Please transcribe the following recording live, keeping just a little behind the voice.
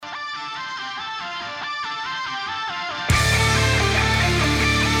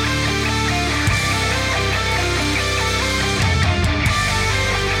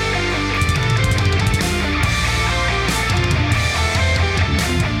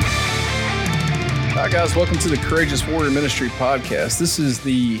right, guys, welcome to the Courageous Warrior Ministry podcast. This is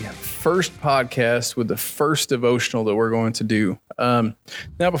the first podcast with the first devotional that we're going to do. Now,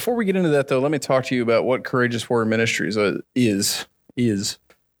 before we get into that, though, let me talk to you about what Courageous Warrior Ministries is.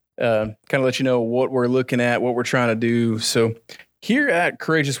 Kind of let you know what we're looking at, what we're trying to do. So here at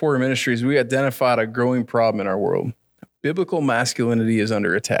Courageous Warrior Ministries, we identified a growing problem in our world. Biblical masculinity is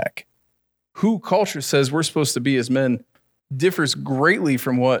under attack. Who culture says we're supposed to be as men differs greatly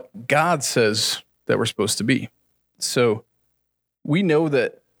from what God says that we're supposed to be. So we know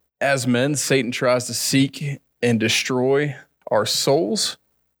that as men, Satan tries to seek and destroy our souls.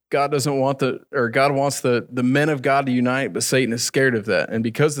 God wants the men of God to unite, but Satan is scared of that. And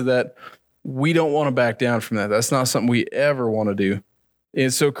because of that, we don't want to back down from that. That's not something we ever want to do.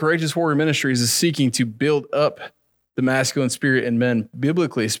 And so Courageous Warrior Ministries is seeking to build up the masculine spirit in men,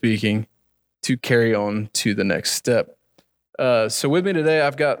 biblically speaking, to carry on to the next step. So with me today,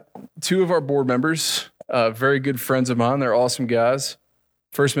 I've got two of our board members, very good friends of mine. They're awesome guys.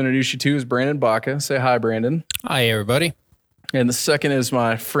 First I'm going to introduce you to is Brandon Baca. Say hi, Brandon. Hi, everybody. And the second is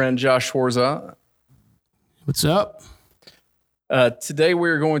my friend Josh Schwarza. What's up? Today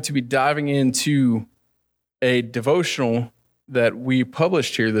we're going to be diving into a devotional that we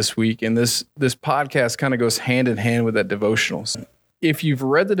published here this week, and this podcast kind of goes hand in hand with that devotional. If you've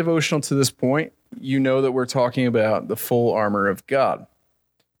read the devotional to this point, you know that we're talking about the full armor of God.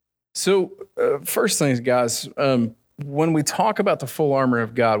 So first things, guys, when we talk about the full armor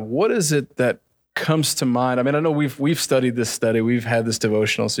of God, what is it that comes to mind? I mean, I know we've studied this study, we've had this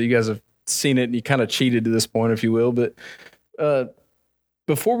devotional, so you guys have seen it and you kind of cheated to this point, if you will. But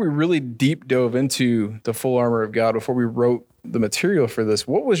before we really deep dove into the full armor of God, before we wrote the material for this,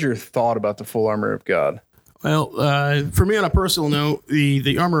 what was your thought about the full armor of God? Well, for me on a personal note,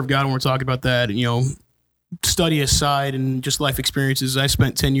 the armor of God, when we're talking about that, study aside and just life experiences, I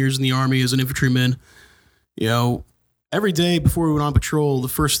spent 10 years in the Army as an infantryman. Every day before we went on patrol, the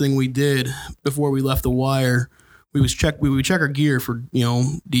first thing we did before we left the wire, we would check our gear for,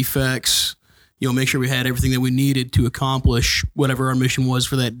 defects, make sure we had everything that we needed to accomplish whatever our mission was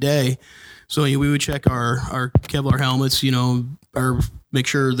for that day. So we would check our Kevlar helmets, or make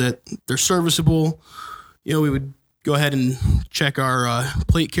sure that they're serviceable. We would go ahead and check our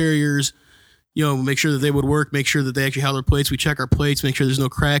plate carriers, make sure that they would work, make sure that they actually held their plates. We check our plates, make sure there's no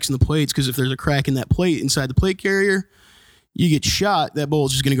cracks in the plates, because if there's a crack in that plate inside the plate carrier, you get shot, that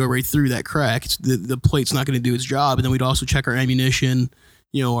bullet's just going to go right through that crack. The plate's not going to do its job. And then we'd also check our ammunition,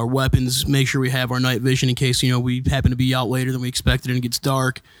 our weapons, make sure we have our night vision in case, we happen to be out later than we expected and it gets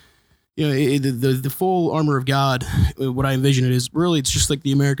dark. The full armor of God, what I envision it is, really, it's just like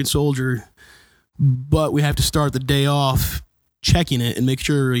the American soldier, but we have to start the day off checking it and make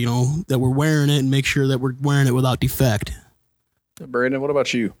sure, that we're wearing it and make sure that we're wearing it without defect. Brandon, what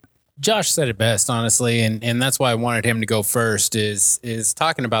about you? Josh said it best, honestly, and that's why I wanted him to go first, is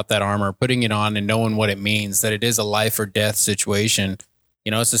talking about that armor, putting it on and knowing what it means, that it is a life or death situation.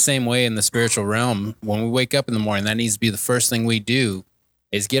 It's the same way in the spiritual realm. When we wake up in the morning, that needs to be the first thing we do,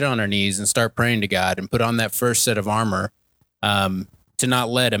 is get on our knees and start praying to God and put on that first set of armor, to not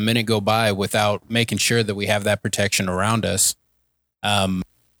let a minute go by without making sure that we have that protection around us. And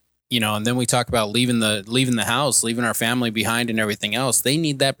then we talk about leaving the house, leaving our family behind and everything else. They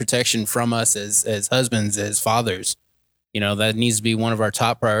need that protection from us as husbands, as fathers. That needs to be one of our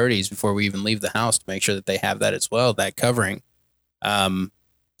top priorities before we even leave the house, to make sure that they have that as well, that covering.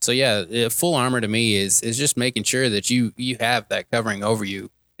 So yeah, full armor to me is just making sure that you have that covering over you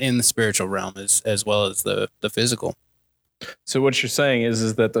in the spiritual realm as well as the physical. So what you're saying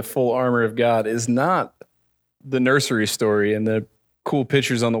is that the full armor of God is not the nursery story and the cool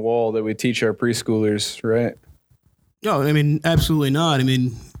pictures on the wall that we teach our preschoolers, right? No, absolutely not.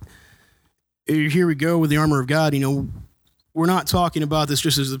 Here we go with the armor of God. We're not talking about this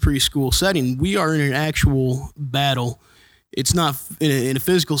just as a preschool setting. We are in an actual battle. It's not in a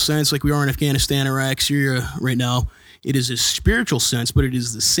physical sense like we are in Afghanistan, Iraq, Syria right now. It is a spiritual sense, but it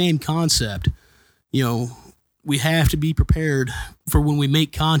is the same concept. We have to be prepared for when we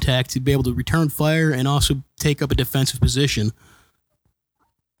make contact to be able to return fire and also take up a defensive position.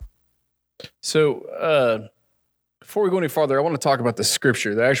 So before we go any farther, I want to talk about the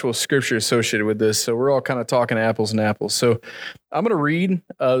scripture, the actual scripture associated with this. So we're all kind of talking apples and apples. So I'm going to read.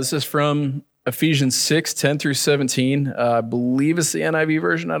 This is from Ephesians 6:10-17. I believe it's the NIV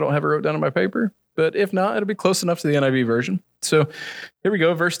version. I don't have it wrote down on my paper, but if not, it'll be close enough to the NIV version. So here we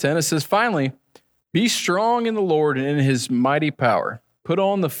go. Verse 10, it says, "Finally, be strong in the Lord and in his mighty power. Put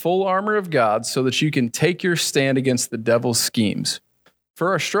on the full armor of God so that you can take your stand against the devil's schemes. For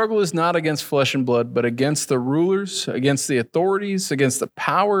our struggle is not against flesh and blood, but against the rulers, against the authorities, against the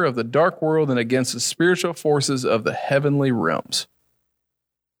power of the dark world, and against the spiritual forces of the heavenly realms.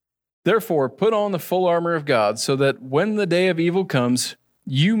 Therefore, put on the full armor of God, so that when the day of evil comes,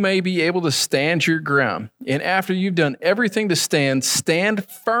 you may be able to stand your ground. And after you've done everything to stand, stand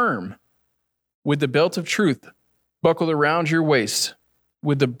firm with the belt of truth buckled around your waist,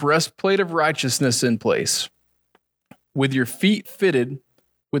 with the breastplate of righteousness in place, with your feet fitted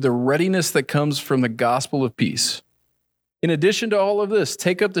with the readiness that comes from the gospel of peace. In addition to all of this,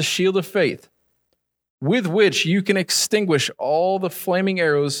 take up the shield of faith, with which you can extinguish all the flaming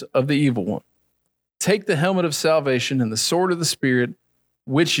arrows of the evil one. Take the helmet of salvation and the sword of the Spirit,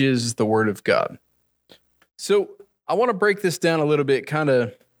 which is the word of God. So I want to break this down a little bit, kind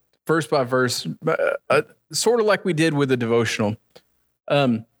of verse by verse, sort of like we did with the devotional.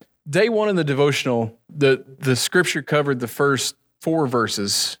 Day one in the devotional, the scripture covered the first 4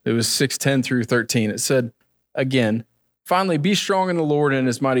 verses. It was 6:10 through 13. It said, again, finally, be strong in the Lord and in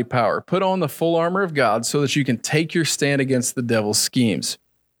his mighty power. Put on the full armor of God so that you can take your stand against the devil's schemes.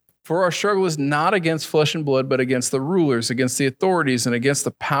 For our struggle is not against flesh and blood, but against the rulers, against the authorities, and against the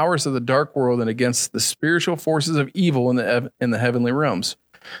powers of the dark world, and against the spiritual forces of evil in the heavenly realms.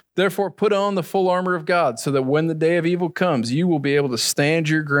 Therefore, put on the full armor of God, so that when the day of evil comes, you will be able to stand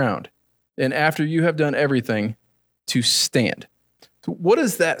your ground. And after you have done everything, to stand. So what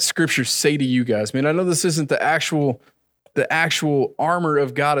does that scripture say to you guys? I mean, I know this isn't the actual armor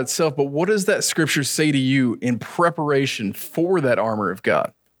of God itself, but what does that scripture say to you in preparation for that armor of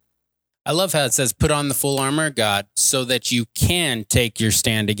God? I love how it says, put on the full armor of God so that you can take your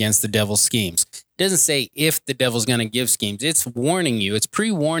stand against the devil's schemes. It doesn't say if the devil's going to give schemes. It's warning you. It's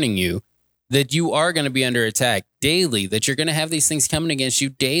pre-warning you that you are going to be under attack daily, that you're going to have these things coming against you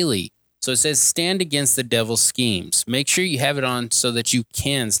daily. So it says, stand against the devil's schemes. Make sure you have it on so that you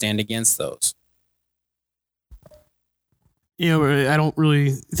can stand against those. You know, I don't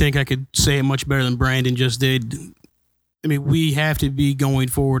really think I could say it much better than Brandon just did. I mean, we have to be going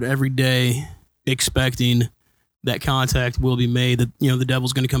forward every day expecting that contact will be made, that, you know, the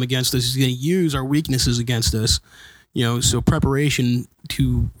devil's going to come against us. He's going to use our weaknesses against us. You know, so preparation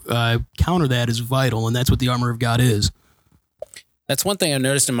to counter that is vital, and that's what the armor of God is. That's one thing I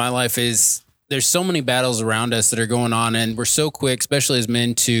noticed in my life is there's so many battles around us that are going on, and we're so quick, especially as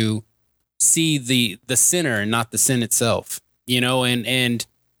men, to see the sinner and not the sin itself, you know, and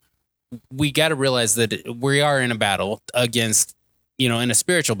we got to realize that we are in a battle against, you know, in a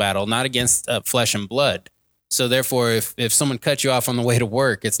spiritual battle, not against flesh and blood. So therefore, if someone cuts you off on the way to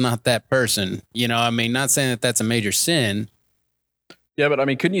work, it's not that person, you know, I mean, not saying that that's a major sin. Yeah, but I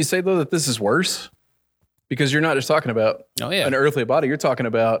mean, couldn't you say though that this is worse? Because you're not just talking about an earthly body, you're talking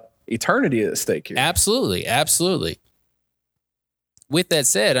about eternity at stake here. Absolutely, absolutely. With that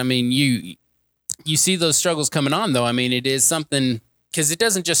said, I mean, you see those struggles coming on, though. I mean, it is something, because it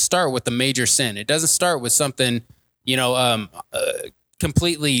doesn't just start with the major sin. It doesn't start with something, you know,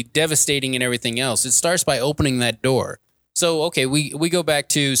 completely devastating and everything else. It starts by opening that door. So, okay, we go back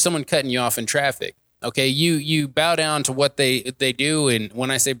to someone cutting you off in traffic. Okay, you bow down to what they do, and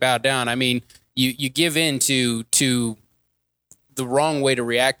when I say bow down, I mean you give in to the wrong way to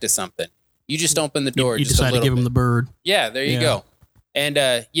react to something. You just open the door. You just decide to give bit. him the bird. Yeah, there you go.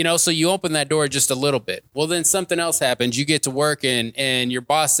 And, you know, so you open that door just a little bit. Well, then something else happens. You get to work and your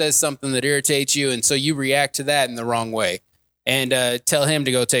boss says something that irritates you. And so you react to that in the wrong way and tell him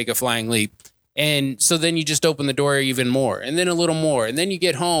to go take a flying leap. And so then you just open the door even more and then a little more. And then you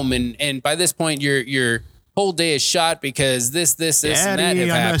get home and by this point, your whole day is shot because this, Daddy, and that have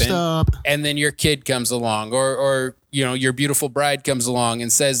I messed happened. up. And then your kid comes along or, you know, your beautiful bride comes along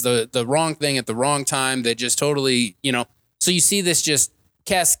and says the wrong thing at the wrong time that just totally, you know. So you see this just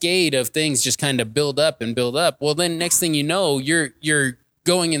cascade of things just kind of build up and build up. Well, then next thing you know, you're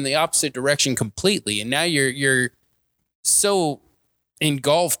going in the opposite direction completely. And now you're so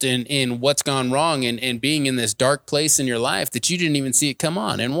engulfed in what's gone wrong and being in this dark place in your life that you didn't even see it come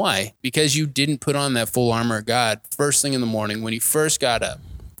on. And why? Because you didn't put on that full armor of God first thing in the morning when you first got up.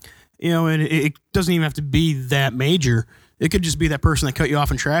 You know, and it doesn't even have to be that major. It could just be that person that cut you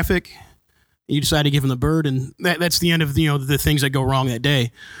off in traffic. You decide to give them the bird, and that's the end of, you know, the things that go wrong that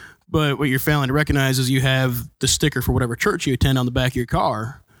day. But what you're failing to recognize is you have the sticker for whatever church you attend on the back of your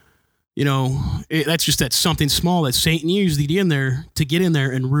car. You know, that's just that something small that Satan used to get in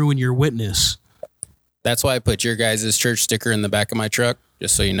there and ruin your witness. That's why I put your guys' church sticker in the back of my truck,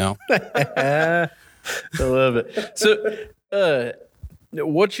 just so you know. I love it. So,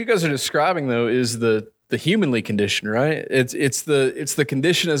 what you guys are describing though is the humanly condition, right? It's the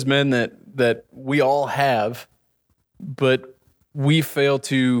condition as men that we all have, but we fail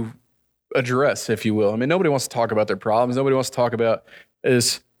to address, if you will. I mean, nobody wants to talk about their problems. Nobody wants to talk about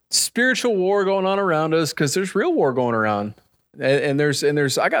this spiritual war going on around us, because there's real war going around. And there's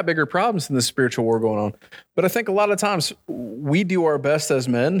I got bigger problems than the spiritual war going on. But I think a lot of times we do our best as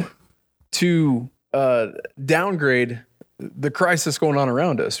men to downgrade the crisis going on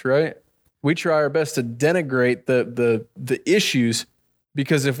around us, right? We try our best to denigrate the issues,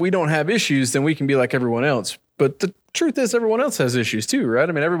 because if we don't have issues, then we can be like everyone else. But the truth is, everyone else has issues too, right?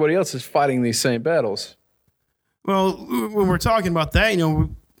 I mean, everybody else is fighting these same battles. Well, when we're talking about that,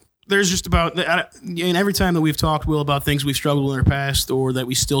 there's just about, and every time that we've talked, Will, about things we've struggled with in our past or that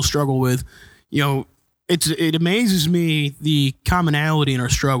we still struggle with, it amazes me the commonality in our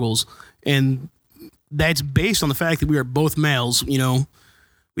struggles. And that's based on the fact that we are both males.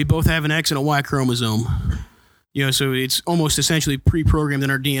 We both have an X and a Y chromosome. So it's almost essentially pre-programmed in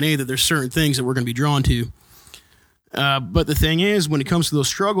our DNA that there's certain things that we're going to be drawn to. But the thing is, when it comes to those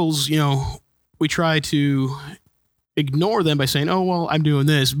struggles, we try to ignore them by saying, oh, well, I'm doing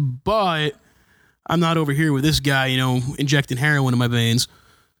this, but I'm not over here with this guy, injecting heroin in my veins.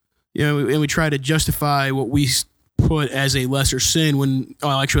 And we try to justify what we put as a lesser sin when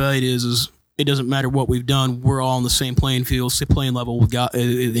all actuality is it doesn't matter what we've done. We're all on the same playing field, same playing level with God,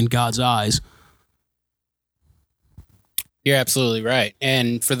 in God's eyes. You're absolutely right.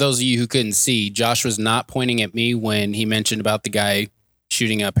 And for those of you who couldn't see, Josh was not pointing at me when he mentioned about the guy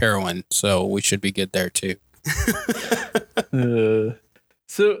shooting up heroin. So we should be good there too.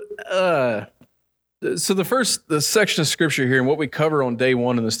 So the section of scripture here and what we cover on day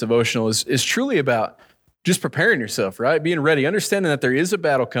one in this devotional is truly about just preparing yourself, right? Being ready, understanding that there is a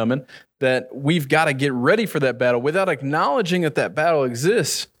battle coming, that we've got to get ready for that battle. Without acknowledging that battle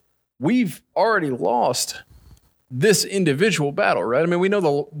exists, we've already lost this individual battle, right? I mean, we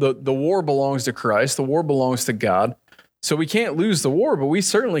know the war belongs to Christ. The war belongs to God. So we can't lose the war, but we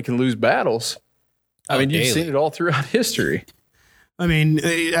certainly can lose battles. I mean, you've seen it all throughout history. I mean,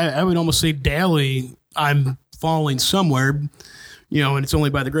 I would almost say daily I'm falling somewhere, and it's only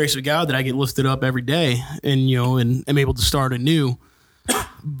by the grace of God that I get lifted up every day and I'm able to start anew.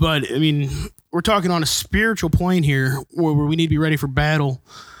 But I mean, we're talking on a spiritual plane here where we need to be ready for battle.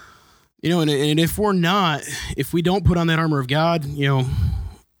 And if we don't put on that armor of God,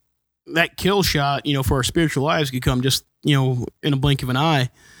 that kill shot, for our spiritual lives could come just, in a blink of an eye.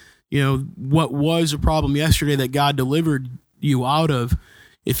 What was a problem yesterday that God delivered you out of,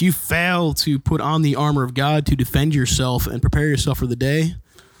 if you fail to put on the armor of God to defend yourself and prepare yourself for the day,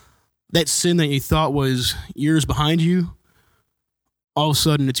 that sin that you thought was years behind you, all of a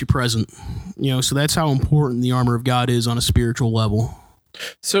sudden it's your present. So that's how important the armor of God is on a spiritual level.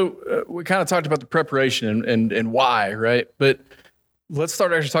 So we kind of talked about the preparation and why, right? But let's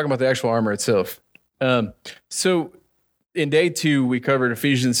start actually talking about the actual armor itself. So in day 2, we covered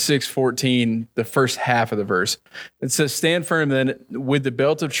Ephesians 6:14, the first half of the verse. It says, "Stand firm then with the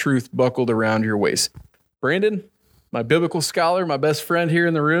belt of truth buckled around your waist." Brandon, my biblical scholar, my best friend here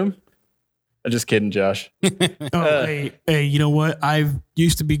in the room. I'm just kidding, Josh. Hey, you know what? I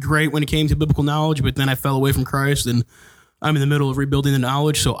used to be great when it came to biblical knowledge, but then I fell away from Christ, and I'm in the middle of rebuilding the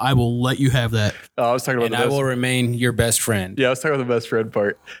knowledge, so I will let you have that. Oh, I was talking about and I will remain your best friend. Yeah, I was talking about the best friend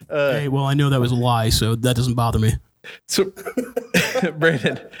part. Hey, well, I know that was a lie, so that doesn't bother me. So,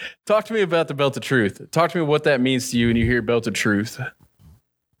 Brandon, talk to me about the belt of truth. Talk to me what that means to you when you hear belt of truth.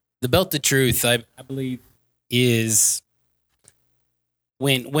 The belt of truth, I believe, is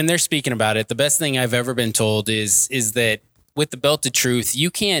when they're speaking about it, the best thing I've ever been told is that with the belt of truth, you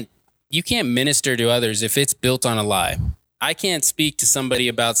can't minister to others if it's built on a lie. I can't speak to somebody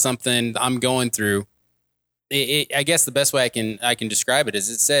about something I'm going through. I guess the best way I can describe it is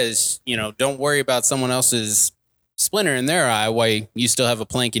it says, don't worry about someone else's splinter in their eye while you still have a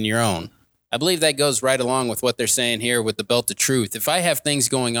plank in your own. I believe that goes right along with what they're saying here with the belt of truth. If I have things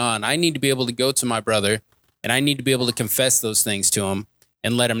going on, I need to be able to go to my brother and I need to be able to confess those things to him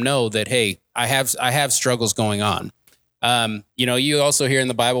and let him know that, hey, I have struggles going on. You also hear in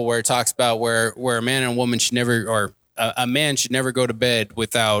the Bible where it talks about where a man and a woman should never, or a man should never go to bed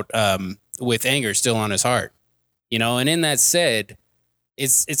without, with anger still on his heart, and in that said,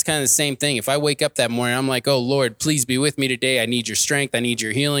 it's kind of the same thing. If I wake up that morning, I'm like, oh Lord, please be with me today. I need your strength. I need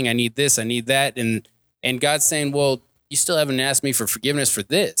your healing. I need this. I need that. And God's saying, well, you still haven't asked me for forgiveness for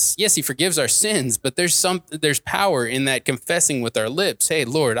this. Yes, he forgives our sins, but there's power in that confessing with our lips. Hey,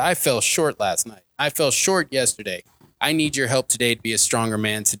 Lord, I fell short last night. I fell short yesterday. I need your help today to be a stronger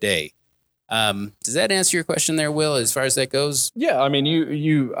man today. Does that answer your question there, Will, as far as that goes? Yeah. I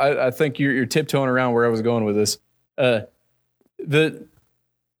mean, I think you're tiptoeing around where I was going with this.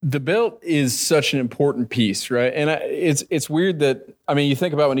 the belt is such an important piece, right? And it's weird that, I mean, you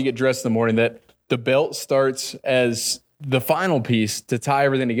think about when you get dressed in the morning that the belt starts as the final piece to tie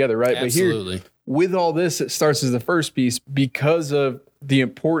everything together, right? Absolutely. But here, with all this, it starts as the first piece because of the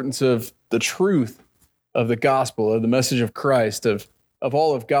importance of the truth of the gospel, of the message of Christ, of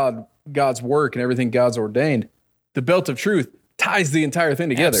all of God's work and everything God's ordained. The belt of truth ties the entire thing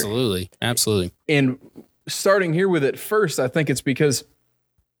together. Absolutely. And starting here with it first, I think it's because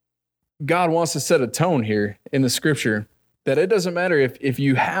God wants to set a tone here in the scripture that it doesn't matter if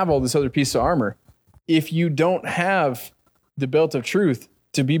you have all this other piece of armor. If you don't have the belt of truth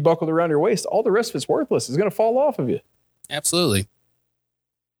to be buckled around your waist, all the rest of it's worthless. It's going to fall off of you. Absolutely.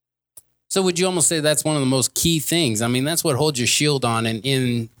 So would you almost say that's one of the most key things? I mean, that's what holds your shield on. And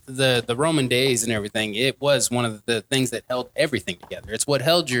in the Roman days and everything, it was one of the things that held everything together. It's what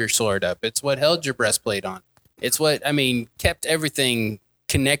held your sword up. It's what held your breastplate on. It's what, I mean, kept everything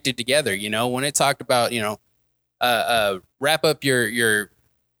connected together. You know, when it talked about, wrap up your,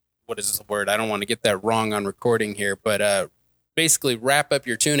 what is this word? I don't want to get that wrong on recording here, but basically wrap up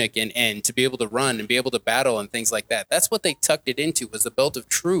your tunic and to be able to run and be able to battle and things like that. That's what they tucked it into, was the belt of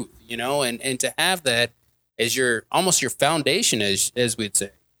truth, you know, and to have that as your, almost your foundation, as we'd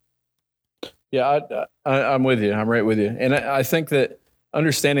say. Yeah, I'm with you. I'm right with you. And I think that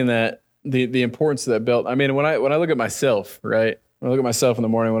understanding that the importance of that belt, I mean, when I look at myself, right, when I look at myself in the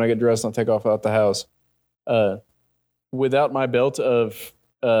morning, when I get dressed and I take off out the house, without my belt of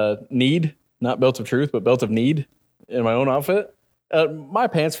need, not belt of truth, but belt of need in my own outfit, my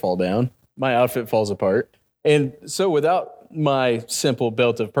pants fall down, my outfit falls apart. And so without my simple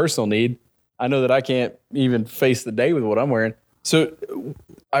belt of personal need, I know that I can't even face the day with what I'm wearing. So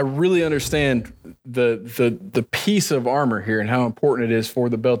I really understand the piece of armor here and how important it is for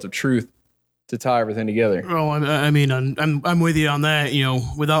the belt of truth to tie everything together. Oh, I mean, I'm with you on that. You know,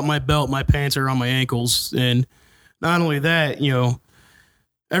 without my belt, my pants are on my ankles, and not only that, you know,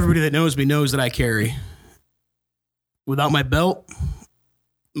 everybody that knows me knows that I carry. Without my belt,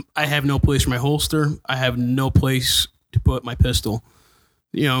 I have no place for my holster. I have no place to put my pistol.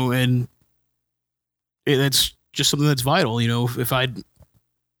 You know, and that's just something that's vital. You know,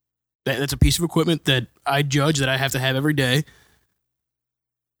 that's a piece of equipment that I judge that I have to have every day.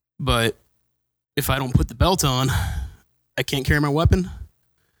 But if I don't put the belt on, I can't carry my weapon,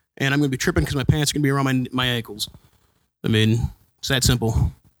 and I'm going to be tripping because my pants are going to be around my ankles. I mean, it's that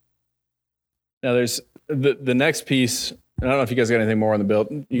simple. Now there's the next piece. I don't know if you guys got anything more on the belt.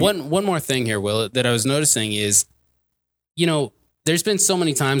 One more thing here, Will, that I was noticing is, you know, there's been so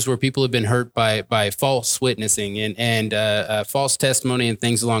many times where people have been hurt by false witnessing and false testimony and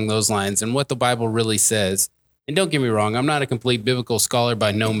things along those lines, and what the Bible really says. And don't get me wrong, I'm not a complete biblical scholar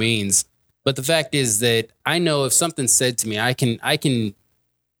by no means, but the fact is that I know if something's said to me, I can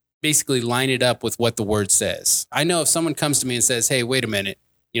basically line it up with what the word says. I know if someone comes to me and says, hey, wait a minute,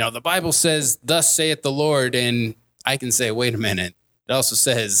 you know, the Bible says, thus saith the Lord, and I can say, wait a minute, it also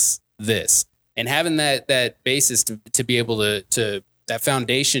says this. And having that basis to be able to that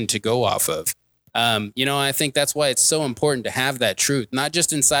foundation to go off of, you know, I think that's why it's so important to have that truth, not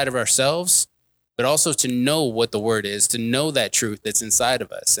just inside of ourselves, but also to know what the word is, to know that truth that's inside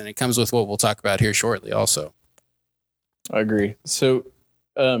of us. And it comes with what we'll talk about here shortly also. I agree. So,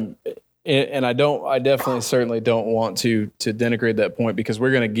 and I definitely certainly don't want to denigrate that point, because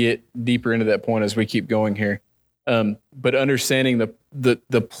we're going to get deeper into that point as we keep going here. But understanding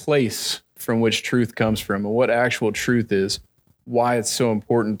the place from which truth comes from and what actual truth is, why it's so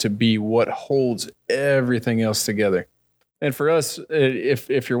important to be what holds everything else together. And for us,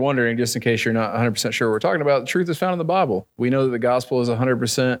 if you're wondering, just in case you're not 100% sure what we're talking about, the truth is found in the Bible. We know that the gospel is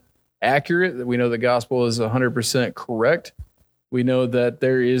 100% accurate. We know the gospel is 100% correct. We know that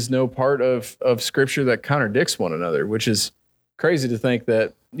there is no part of scripture that contradicts one another, which is crazy to think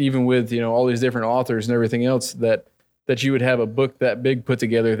that even with, you know, all these different authors and everything else, that you would have a book that big put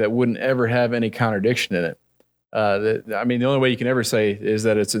together that wouldn't ever have any contradiction in it. I mean, the only way you can ever say is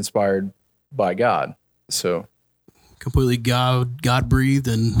that it's inspired by God. So completely God breathed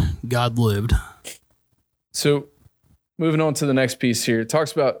and God lived. So moving on to the next piece here, it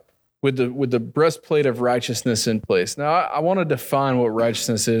talks about with the breastplate of righteousness in place. Now, I want to define what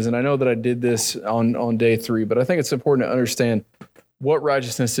righteousness is, and I know that I did this on day 3, but I think it's important to understand what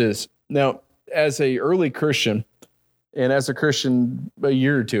righteousness is. Now, as a early Christian, and as a Christian a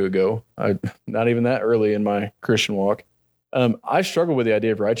year or two ago, not even that early in my Christian walk, I struggled with the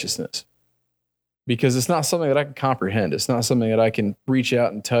idea of righteousness, because it's not something that I can comprehend. It's not something that I can reach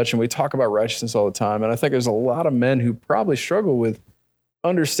out and touch. And we talk about righteousness all the time. And I think there's a lot of men who probably struggle with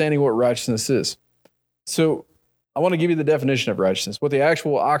understanding what righteousness is. So I want to give you the definition of righteousness. What the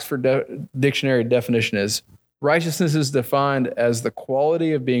actual Oxford Dictionary definition is: righteousness is defined as the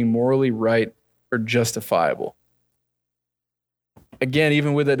quality of being morally right or justifiable. Again,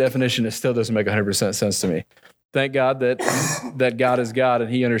 even with that definition, it still doesn't make 100% sense to me. Thank God that God is God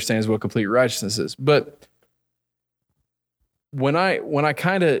and he understands what complete righteousness is. But when I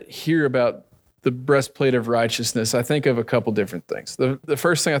kind of hear about the breastplate of righteousness, I think of a couple different things. The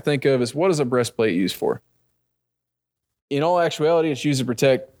first thing I think of is, what is a breastplate used for? In all actuality, it's used to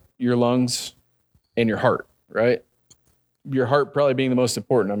protect your lungs and your heart, right? Your heart probably being the most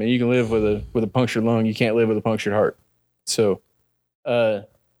important. I mean, you can live with a punctured lung. You can't live with a punctured heart. So it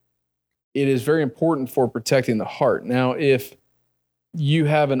is very important for protecting the heart. Now, if you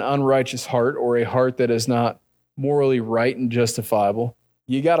have an unrighteous heart or a heart that is not morally right and justifiable,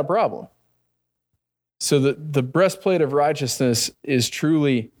 you got a problem. So the breastplate of righteousness is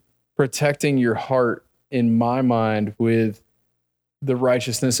truly protecting your heart, in my mind, with the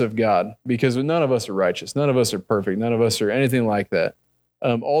righteousness of God, because none of us are righteous. None of us are perfect. None of us are anything like that.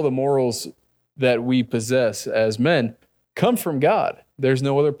 All the morals that we possess as men come from God. There's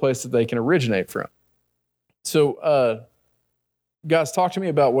no other place that they can originate from. So, guys, talk to me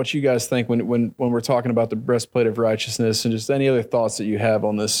about what you guys think when we're talking about the breastplate of righteousness, and just any other thoughts that you have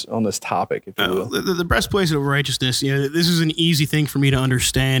on this topic, if you will. The breastplate of righteousness, this is an easy thing for me to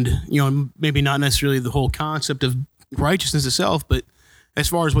understand, maybe not necessarily the whole concept of righteousness itself, but as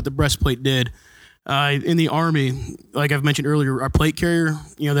far as what the breastplate did. In the Army, like I've mentioned earlier, our plate carrier,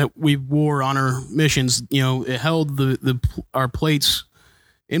 that we wore on our missions, it held our plates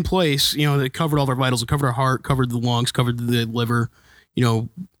in place, that covered all of our vitals. It covered our heart, covered the lungs, covered the liver,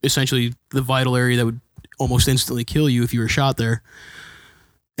 essentially the vital area that would almost instantly kill you if you were shot there.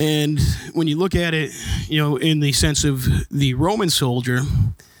 And when you look at it, in the sense of the Roman soldier,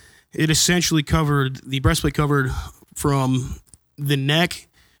 it essentially the breastplate covered from the neck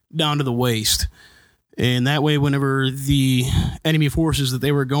down to the waist. And that way, whenever the enemy forces that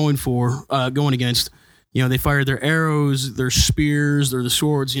they were going against, they fired their arrows, their spears, or the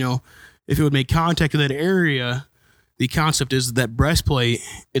swords, if it would make contact with that area, the concept is that breastplate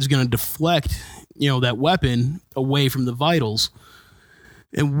is going to deflect, that weapon away from the vitals.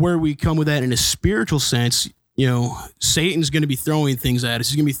 And where we come with that in a spiritual sense, Satan's going to be throwing things at us.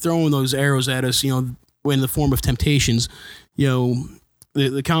 He's going to be throwing those arrows at us, in the form of temptations.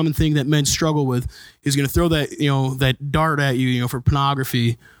 The common thing that men struggle with is going to throw that, that dart at you, for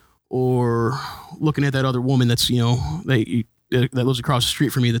pornography, or looking at that other woman that's, that lives across the street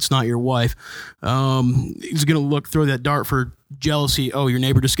from you that's not your wife. He's going to throw that dart for jealousy. Oh, your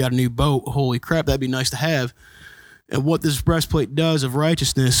neighbor just got a new boat. Holy crap, that'd be nice to have. And what this breastplate does of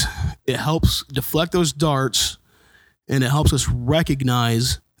righteousness, it helps deflect those darts, and it helps us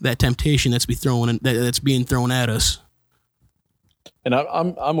recognize that temptation that's being thrown at us. And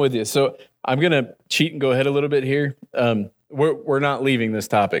I'm with you. So I'm gonna cheat and go ahead a little bit here. We're not leaving this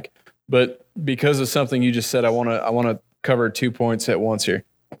topic, but because of something you just said, I wanna cover 2 points at once here.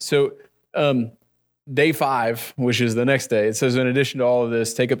 So day 5, which is the next day, it says, in addition to all of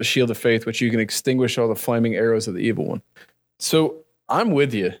this, take up the shield of faith, which you can extinguish all the flaming arrows of the evil one. So I'm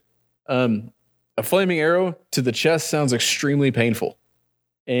with you. A flaming arrow to the chest sounds extremely painful,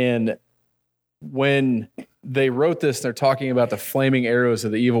 and when they wrote this, they're talking about the flaming arrows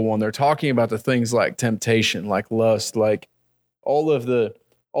of the evil one. They're talking about the things like temptation, like lust, like all of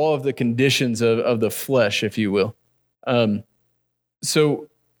the conditions of the flesh, if you will. So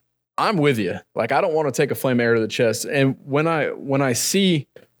I'm with you. Like, I don't want to take a flame arrow to the chest. And when I see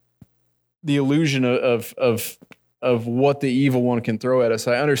the illusion of what the evil one can throw at us,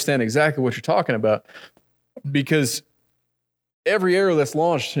 I understand exactly what you're talking about, because every arrow that's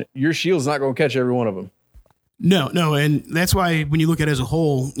launched, your shield's not going to catch every one of them. No, and that's why when you look at it as a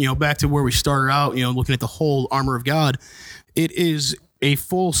whole, back to where we started out, looking at the whole armor of God, it is a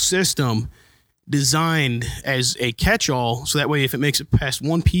full system designed as a catch-all, so that way if it makes it past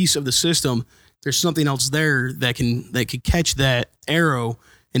one piece of the system, there's something else there that could catch that arrow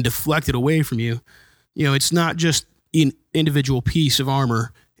and deflect it away from you. It's not just an individual piece of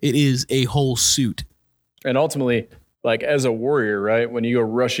armor, it is a whole suit. And ultimately, like, as a warrior, right, when you go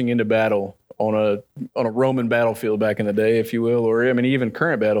rushing into battle on a Roman battlefield back in the day, if you will, or even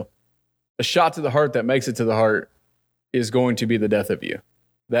current battle, a shot to the heart that makes it to the heart is going to be the death of you.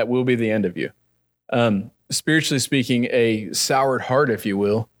 That will be the end of you. Spiritually speaking, a soured heart, if you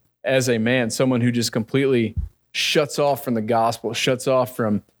will, as a man, someone who just completely shuts off from the gospel, shuts off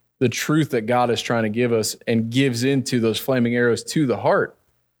from the truth that God is trying to give us, and gives into those flaming arrows to the heart,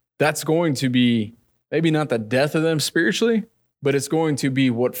 that's going to be maybe not the death of them spiritually, but it's going to be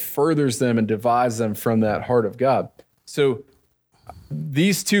what furthers them and divides them from that heart of God. So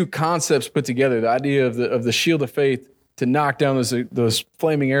these two concepts put together, the idea of the shield of faith to knock down those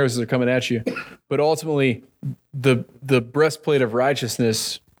flaming arrows that are coming at you, but ultimately the breastplate of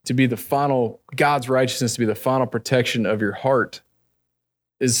righteousness to be the final, God's righteousness to be the final protection of your heart,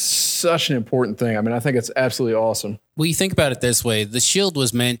 is such an important thing. I mean, I think it's absolutely awesome. Well, you think about it this way. The shield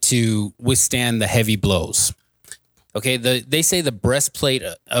was meant to withstand the heavy blows. Okay, they say the breastplate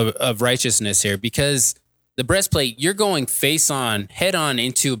of righteousness here, because the breastplate, you're going face on, head on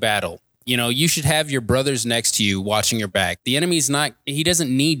into a battle. You know, you should have your brothers next to you watching your back. The enemy's not, he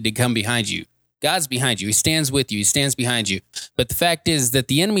doesn't need to come behind you. God's behind you. He stands with you. He stands behind you. But the fact is that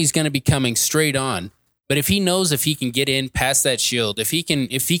the enemy's going to be coming straight on. But if he knows if he can get in past that shield, if he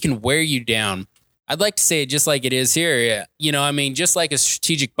can wear you down, I'd like to say it just like it is here. You know, I mean, just like a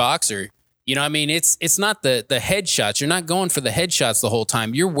strategic boxer, you know, I mean, it's not the headshots. You're not going for the headshots the whole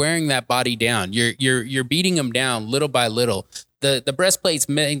time. You're wearing that body down. You're beating them down little by little. The breastplate's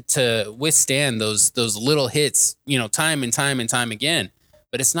meant to withstand those little hits, you know, time and time again.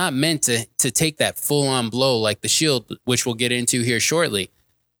 But it's not meant to take that full on blow like the shield, which we'll get into here shortly.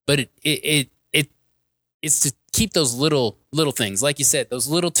 But it's to keep those little things, like you said, those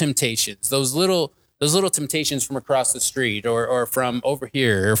little temptations, those little temptations from across the street or from over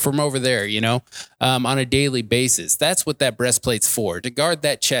here or from over there, you know, on a daily basis. That's what that breastplate's for, to guard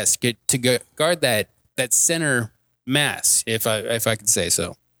that chest, guard that center mass, if I could say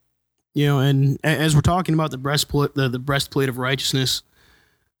so. You know, and as we're talking about the breastplate of righteousness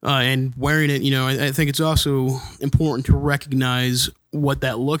and wearing it, you know, I think it's also important to recognize what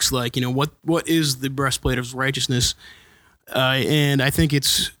that looks like. You know, what is the breastplate of righteousness? And I think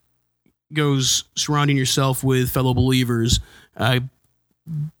it's goes surrounding yourself with fellow believers,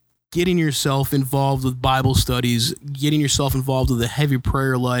 getting yourself involved with Bible studies, getting yourself involved with a heavy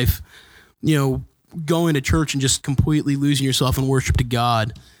prayer life, you know, going to church and just completely losing yourself in worship to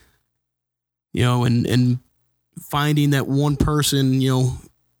God, you know, and finding that one person, you know,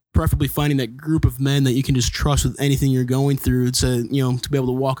 preferably finding that group of men that you can just trust with anything you're going through, to, you know, to be able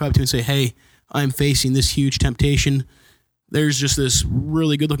to walk up to and say, hey, I'm facing this huge temptation. There's just this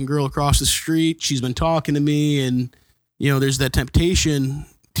really good looking girl across the street. She's been talking to me, and, you know, there's that temptation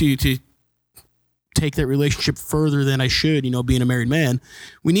to take that relationship further than I should, you know, being a married man.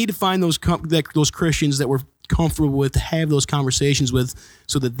 We need to find those Christians that we're comfortable with, to have those conversations with,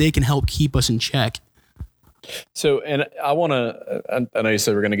 so that they can help keep us in check. So, and I want to, I know you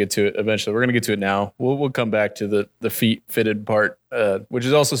said we're going to get to it eventually. We're going to get to it now. We'll come back to the feet fitted part, which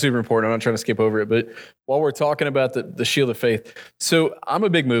is also super important. I'm not trying to skip over it, but while we're talking about the shield of faith. So I'm a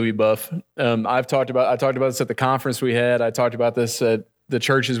big movie buff. I talked about this at the conference we had. I talked about this at the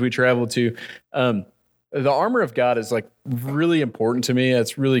churches we traveled to. The armor of God is like really important to me.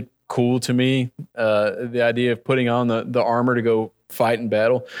 It's really cool to me. The idea of putting on the armor to go fight in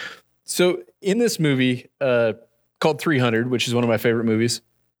battle. So in this movie called 300, which is one of my favorite movies.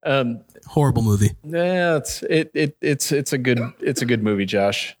 Horrible movie. Yeah, it's a good movie,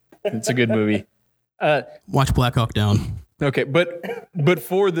 Josh. It's a good movie. Watch Black Hawk Down. Okay, but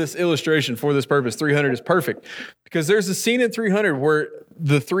for this illustration, for this purpose, 300 is perfect, because there's a scene in 300 where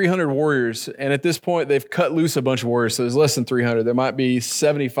the 300 warriors, and at this point they've cut loose a bunch of warriors, so there's less than 300. There might be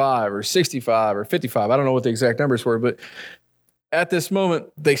 75 or 65 or 55. I don't know what the exact numbers were, but at this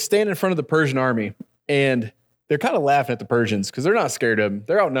moment, they stand in front of the Persian army, and they're kind of laughing at the Persians because they're not scared of them.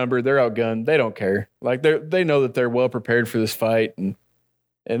 They're outnumbered. They're outgunned. They don't care. Like they know that they're well prepared for this fight, and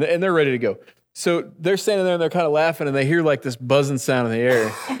they're ready to go. So they're standing there and they're kind of laughing, and they hear like this buzzing sound in the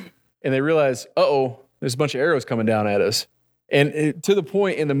air, and they realize, there's a bunch of arrows coming down at us. And to the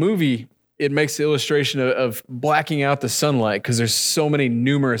point in the movie, it makes the illustration of blacking out the sunlight because there's so many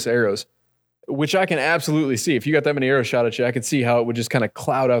numerous arrows, which I can absolutely see. If you got that many arrows shot at you, I could see how it would just kind of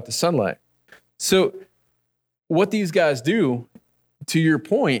cloud out the sunlight. So what these guys do, to your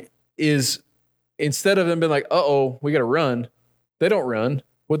point, is instead of them being like, we got to run, they don't run.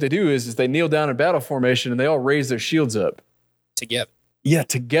 What they do is they kneel down in battle formation and they all raise their shields up. Together. Yeah,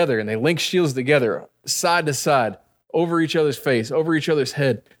 together. And they link shields together, side to side, over each other's face, over each other's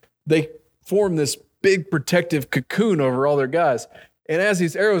head. They form this big protective cocoon over all their guys. And as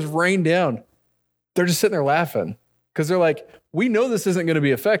these arrows rain down, they're just sitting there laughing because they're like, we know this isn't going to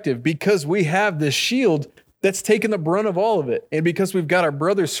be effective because we have this shield that's taken the brunt of all of it. And because we've got our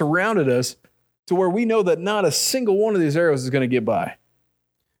brothers surrounded us to where we know that not a single one of these arrows is going to get by.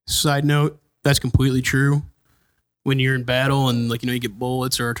 Side note, that's completely true. When you're in battle and you get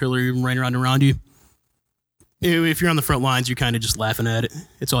bullets or artillery raining around you, if you're on the front lines, you're kind of just laughing at it.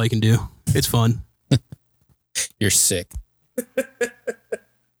 It's all you can do. It's fun. You're sick.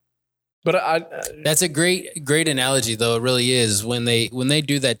 But That's a great analogy, though. It really is. When they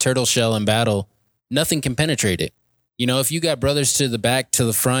do that turtle shell in battle, nothing can penetrate it. You know, if you got brothers to the back, to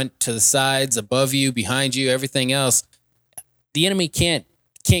the front, to the sides, above you, behind you, everything else, the enemy can't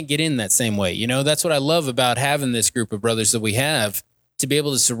get in that same way. You know, that's what I love about having this group of brothers that we have, to be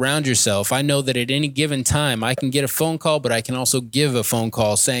able to surround yourself. I know that at any given time, I can get a phone call, but I can also give a phone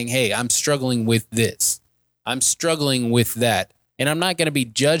call saying, hey, I'm struggling with this. I'm struggling with that. And I'm not going to be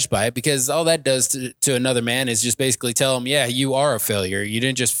judged by it, because all that does to another man is just basically tell him, yeah, you are a failure. You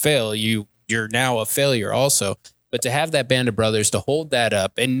didn't just fail. You're now a failure also. But to have that band of brothers to hold that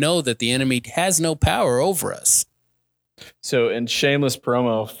up and know that the enemy has no power over us. So, in shameless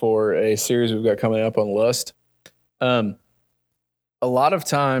promo for a series we've got coming up on lust, a lot of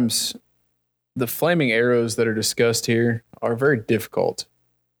times the flaming arrows that are discussed here are very difficult.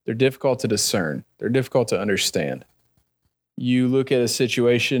 They're difficult to discern. They're difficult to understand. You look at a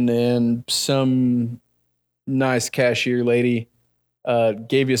situation and some nice cashier lady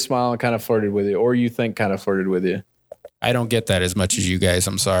gave you a smile and kind of flirted with you, or you think kind of flirted with you. I don't get that as much as you guys.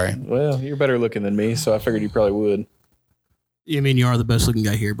 I'm sorry. Well, you're better looking than me, so I figured you probably would. I mean, you are the best looking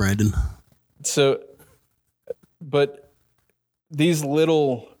guy here, Brandon. So, but these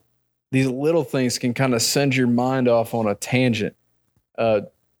little things can kind of send your mind off on a tangent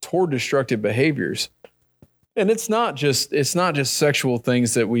toward destructive behaviors. And it's not just sexual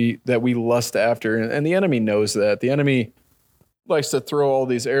things that we lust after, and the enemy knows that. The enemy likes to throw all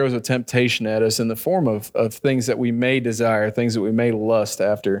these arrows of temptation at us in the form of things that we may desire, things that we may lust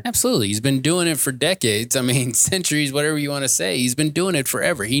after. Absolutely. He's been doing it for decades. I mean, centuries, whatever you want to say. He's been doing it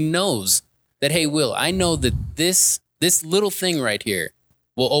forever. He knows that, hey, Will, I know that this little thing right here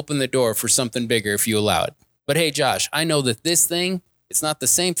will open the door for something bigger if you allow it. But hey, Josh, I know that this thing, it's not the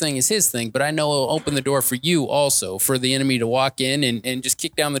same thing as his thing, but I know it'll open the door for you also, for the enemy to walk in and just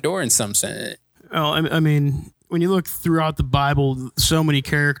kick down the door in some sense. Well, I mean, when you look throughout the Bible, so many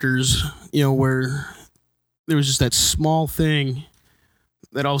characters, you know, where there was just that small thing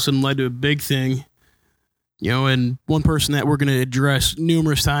that all of a sudden led to a big thing, you know, and one person that we're going to address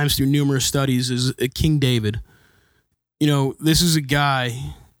numerous times through numerous studies is King David. You know, this is a guy,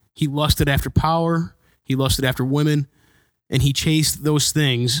 he lusted after power, he lusted after women, and he chased those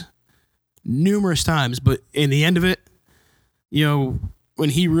things numerous times. But in the end of it, you know, when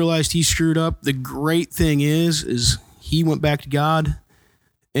he realized he screwed up, the great thing is he went back to God,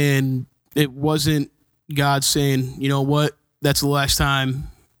 and it wasn't God saying, you know what, that's the last time,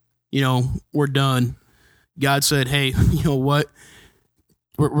 you know, we're done. God said, hey, you know what,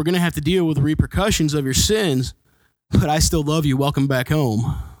 we're going to have to deal with the repercussions of your sins, but I still love you. Welcome back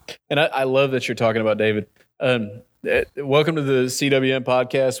home. And I love that you're talking about David. Welcome to the CWM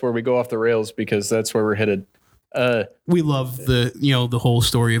podcast, where we go off the rails, because that's where we're headed. We love the whole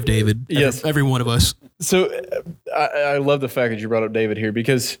story of David. Yes. Every one of us. So I love the fact that you brought up David here,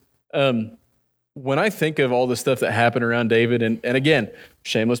 because when I think of all the stuff that happened around David, and again,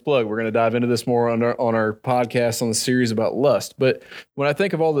 shameless plug, we're going to dive into this more on our podcast on the series about lust. But when I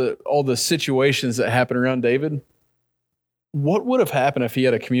think of all the situations that happened around David, what would have happened if he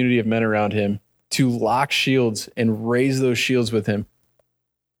had a community of men around him to lock shields and raise those shields with him?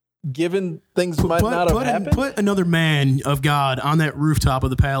 Given things might not have happened. Put another man of God on that rooftop of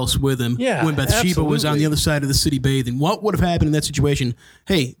the palace with him when Bathsheba was on the other side of the city bathing. What would have happened in that situation?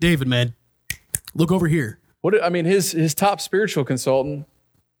 Hey, David, man, look over here. His top spiritual consultant,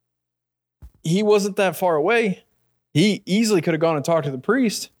 he wasn't that far away. He easily could have gone and talked to the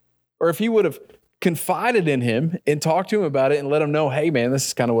priest. Or if he would have confided in him and talked to him about it and let him know, hey, man, this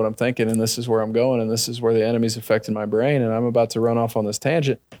is kind of what I'm thinking, and this is where I'm going, and this is where the enemy's affecting my brain, and I'm about to run off on this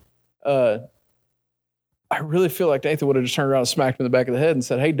tangent. I really feel like Nathan would have just turned around and smacked him in the back of the head and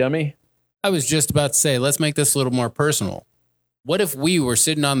said, hey, dummy. I was just about to say, let's make this a little more personal. What if we were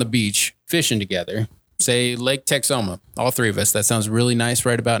sitting on the beach fishing together, say Lake Texoma, all three of us? That sounds really nice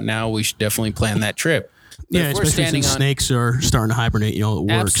right about now. We should definitely plan that trip. But yeah, especially since snakes are starting to hibernate, you know,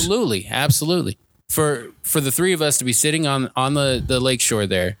 it works. Absolutely. For the three of us to be sitting on the lake shore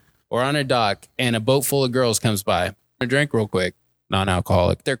there, or on a dock, and a boat full of girls comes by, a drink real quick,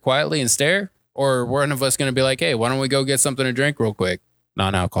 non-alcoholic, there quietly and stare, or one of us going to be like, hey, why don't we go get something to drink real quick,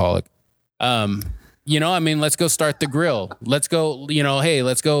 non-alcoholic? Let's go start the grill. Let's go, hey,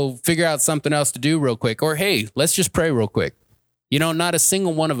 let's go figure out something else to do real quick. Or, hey, let's just pray real quick. You know, not a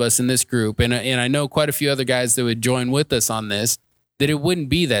single one of us in this group, and I know quite a few other guys that would join with us on this, that it wouldn't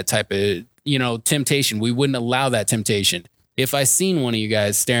be that type of, temptation. We wouldn't allow that temptation. If I seen one of you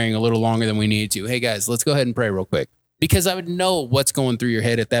guys staring a little longer than we needed to, hey guys, let's go ahead and pray real quick. because I would know what's going through your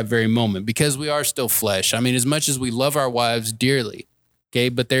head at that very moment, because we are still flesh. I mean, as much as we love our wives dearly, okay,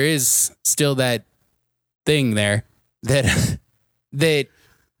 but there is still that thing there that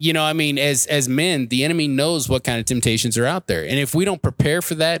you know, I mean, as men, the enemy knows what kind of temptations are out there. And if we don't prepare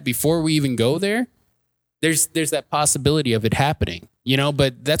for that before we even go there, there's that possibility of it happening, you know,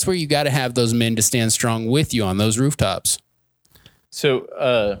 but that's where you got to have those men to stand strong with you on those rooftops.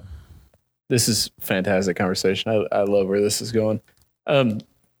 So, this is fantastic conversation. I love where this is going.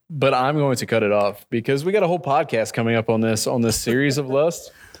 But I'm going to cut it off because we got a whole podcast coming up on this series of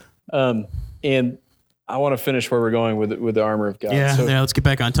lust. And I want to finish where we're going with the armor of God. Yeah, let's get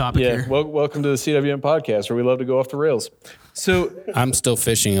back on topic here. Welcome to the CWM podcast, where we love to go off the rails. So I'm still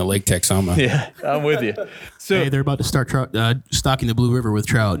fishing at Lake Texoma. Yeah, I'm with you. So hey, they're about to start stocking the Blue River with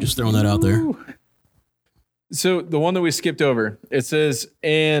trout. Just throwing that out there. So the one that we skipped over, it says,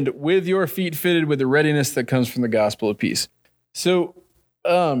 "And with your feet fitted with the readiness that comes from the gospel of peace." So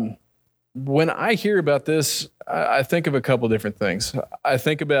when I hear about this, I think of a couple different things. I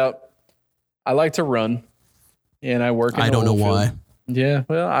think about, I like to run, and I work in the I don't know oil why. field. Yeah,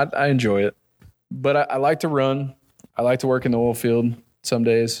 well, I enjoy it. But I like to run. I like to work in the oil field some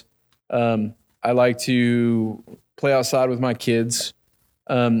days. I like to play outside with my kids.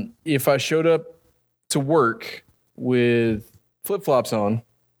 If I showed up to work with flip-flops on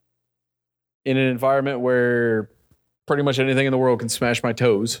in an environment where pretty much anything in the world can smash my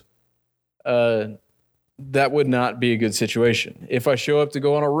toes, that would not be a good situation. If I show up to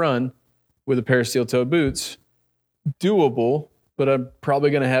go on a run with a pair of steel-toed boots, doable, but I'm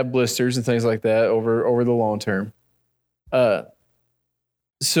probably going to have blisters and things like that over the long term.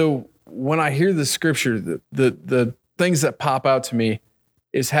 So when I hear the scripture, the things that pop out to me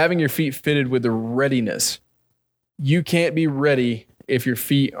is having your feet fitted with the readiness. You can't be ready if your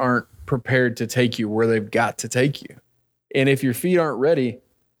feet aren't prepared to take you where they've got to take you. And if your feet aren't ready,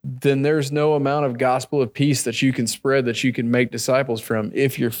 then there's no amount of gospel of peace that you can spread, that you can make disciples from,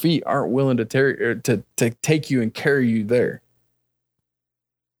 if your feet aren't willing to take you and carry you there.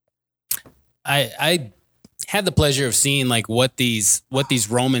 I had the pleasure of seeing like what these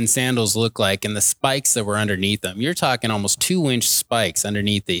Roman sandals look like and the spikes that were underneath them. You're talking almost 2-inch spikes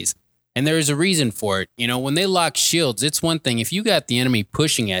underneath these. And there is a reason for it. You know, when they lock shields, it's one thing. If you got the enemy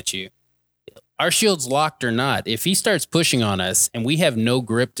pushing at you, our shield's locked or not, if he starts pushing on us and we have no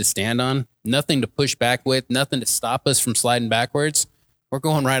grip to stand on, nothing to push back with, nothing to stop us from sliding backwards, we're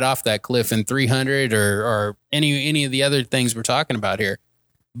going right off that cliff in 300 or any of the other things we're talking about here.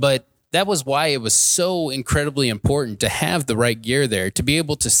 But that was why it was so incredibly important to have the right gear there, to be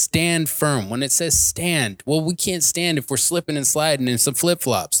able to stand firm. When it says stand, well, we can't stand if we're slipping and sliding in some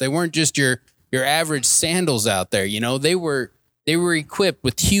flip-flops. They weren't just your average sandals out there. You know, they were equipped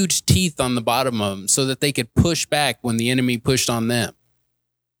with huge teeth on the bottom of them so that they could push back when the enemy pushed on them.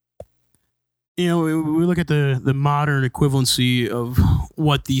 You know, we look at the modern equivalency of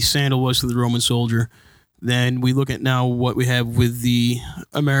what the sandal was to the Roman soldier. Then we look at now what we have with the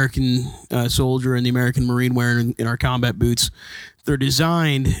American soldier and the American Marine wearing in our combat boots. They're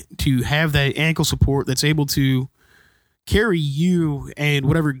designed to have that ankle support that's able to carry you and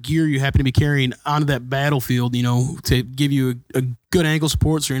whatever gear you happen to be carrying onto that battlefield, you know, to give you a good ankle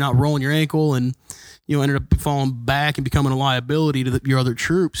support so you're not rolling your ankle and, you know, ended up falling back and becoming a liability to your other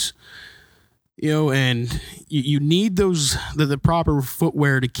troops. You know, and you need the proper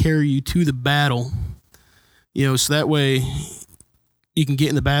footwear to carry you to the battle. You know, so that way you can get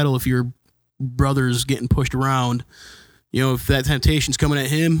in the battle if your brother's getting pushed around. You know, if that temptation's coming at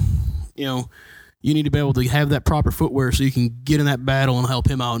him, you know, you need to be able to have that proper footwear so you can get in that battle and help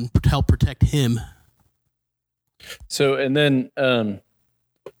him out and help protect him. So, and then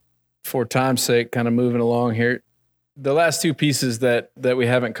for time's sake, kind of moving along here, the last two pieces that we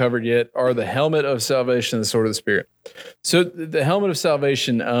haven't covered yet are the helmet of salvation and the sword of the Spirit. So the helmet of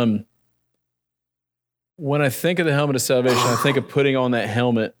salvation, when I think of the helmet of salvation, I think of putting on that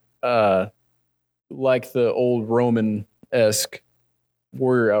helmet like the old Roman-esque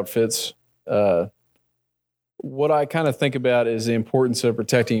warrior outfits. What I kind of think about is the importance of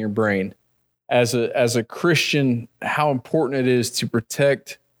protecting your brain. As a Christian, how important it is to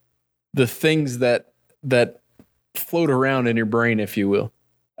protect the things that float around in your brain, if you will.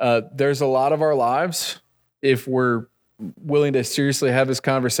 There's a lot of our lives, if we're willing to seriously have this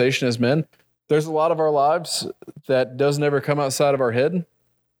conversation as men, there's a lot of our lives that doesn't ever come outside of our head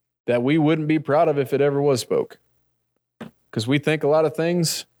that we wouldn't be proud of if it ever was spoke. Because we think a lot of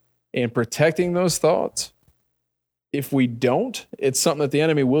things, and protecting those thoughts, if we don't, it's something that the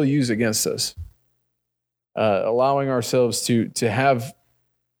enemy will use against us. Allowing ourselves to have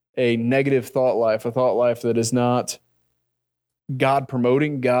a negative thought life, a thought life that is not God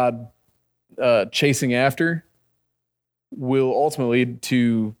promoting, God chasing after, will ultimately lead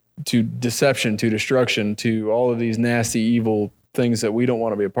to deception, to destruction, to all of these nasty, evil things that we don't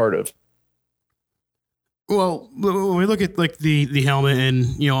want to be a part of. Well, when we look at like the helmet, and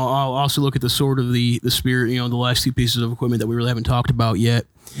I'll also look at the sword of the spirit. The last two pieces of equipment that we really haven't talked about yet.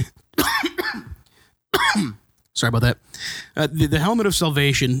 Sorry about that. The helmet of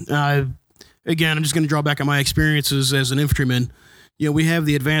salvation. Again, I'm just going to draw back on my experiences as an infantryman. We have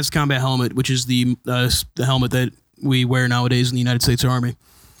the advanced combat helmet, which is the helmet that we wear nowadays in the United States Army.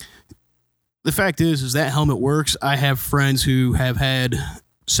 The fact is that helmet works. I have friends who have had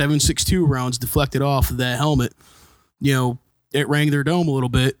 7.62 rounds deflected off of that helmet. It rang their dome a little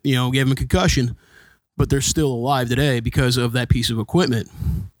bit, gave them a concussion, but they're still alive today because of that piece of equipment.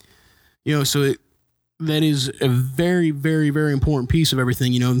 So that is a very, very, very important piece of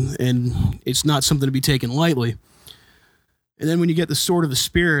everything, and it's not something to be taken lightly. And then when you get the sword of the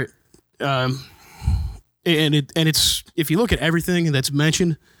spirit, and it's, if you look at everything that's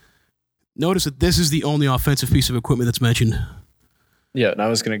mentioned, notice that this is the only offensive piece of equipment that's mentioned. Yeah, and I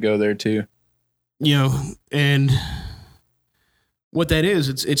was going to go there too. And what that is,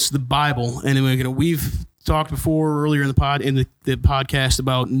 it's the Bible. And we've talked before earlier in the podcast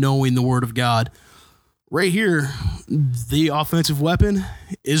about knowing the Word of God. Right here, the offensive weapon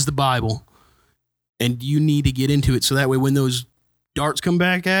is the Bible. And you need to get into it so that way when those darts come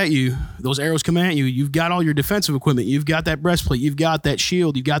back at you, those arrows come at you, you've got all your defensive equipment. You've got that breastplate. You've got that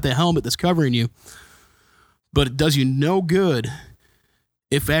shield. You've got that helmet that's covering you. But it does you no good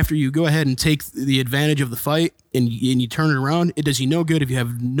if after you go ahead and take the advantage of the fight and you turn it around. It does you no good if you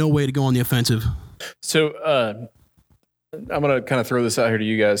have no way to go on the offensive. So I'm going to kind of throw this out here to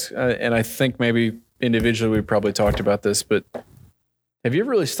you guys. And I think maybe individually we probably talked about this, but have you ever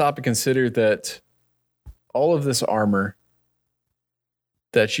really stopped to consider that all of this armor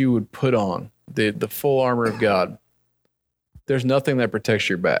that you would put on, the full armor of God, there's nothing that protects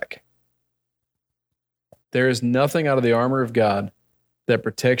your back. There is nothing out of the armor of God that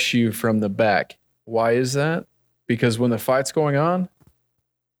protects you from the back. Why is that? Because when the fight's going on,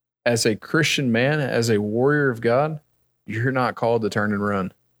 as a Christian man, as a warrior of God, you're not called to turn and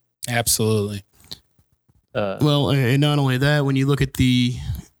run. Absolutely. Well, and not only that, when you look at the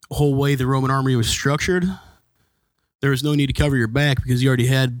whole way the Roman army was structured, there was no need to cover your back because you already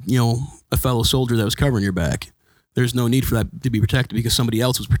had, a fellow soldier that was covering your back. There's no need for that to be protected because somebody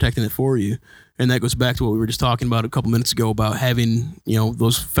else was protecting it for you. And that goes back to what we were just talking about a couple minutes ago about having,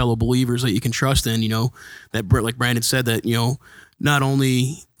 those fellow believers that you can trust in, that like Brandon said, that, not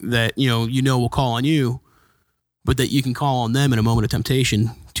only that, will call on you, but that you can call on them in a moment of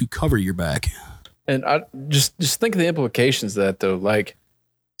temptation to cover your back. And I just think of the implications of that though. Like,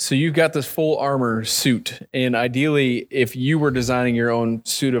 so you've got this full armor suit, and ideally, if you were designing your own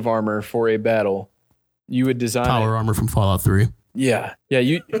suit of armor for a battle, you would design power armor from Fallout 3. Yeah.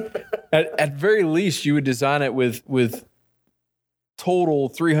 You at very least you would design it with total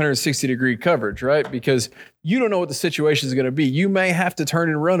 360 degree coverage, right? Because you don't know what the situation is going to be. You may have to turn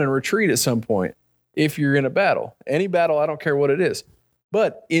and run and retreat at some point if you're in a battle. Any battle, I don't care what it is.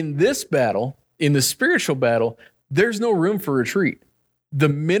 But in this battle, in the spiritual battle, there's no room for retreat. The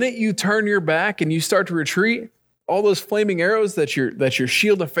minute you turn your back and you start to retreat, all those flaming arrows that your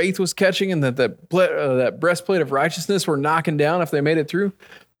shield of faith was catching and that breastplate of righteousness were knocking down if they made it through,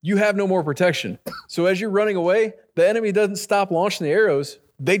 you have no more protection. So as you're running away, the enemy doesn't stop launching the arrows.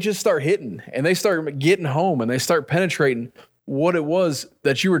 They just start hitting and they start getting home and they start penetrating what it was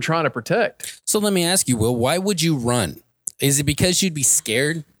that you were trying to protect. So let me ask you, Will, why would you run? Is it because you'd be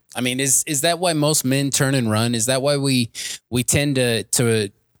scared? I mean, is that why most men turn and run? Is that why we tend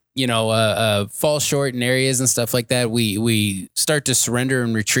to fall short in areas and stuff like that? We start to surrender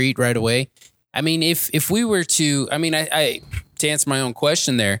and retreat right away. I mean, if we were to, I to answer my own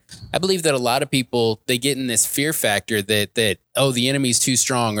question there, I believe that a lot of people, they get in this fear factor that the enemy's too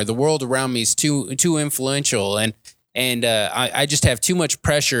strong or the world around me is too influential and I just have too much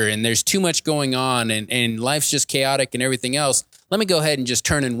pressure and there's too much going on and life's just chaotic and everything else. Let me go ahead and just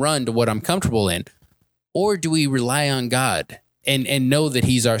turn and run to what I'm comfortable in. Or do we rely on God and know that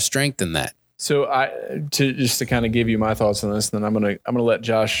He's our strength in that? So to kind of give you my thoughts on this, then I'm gonna let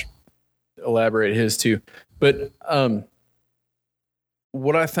Josh elaborate his too. But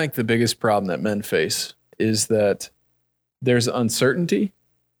what I think the biggest problem that men face is that there's uncertainty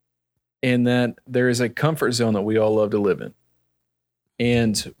and that there is a comfort zone that we all love to live in.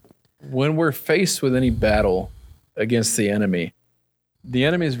 And when we're faced with any battle against the enemy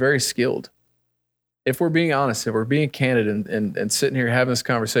is very skilled. If we're being honest, if we're being candid and sitting here having this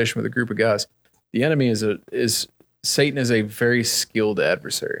conversation with a group of guys, the enemy is Satan is a very skilled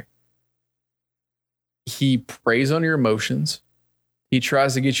adversary. He preys on your emotions. He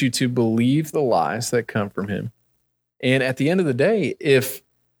tries to get you to believe the lies that come from him. And at the end of the day, if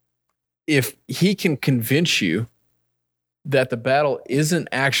he can convince you that the battle isn't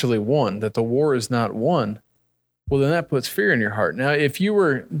actually won, that the war is not won, well, then that puts fear in your heart. Now, if you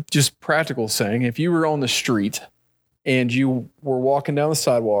were just practical saying, if you were on the street and you were walking down the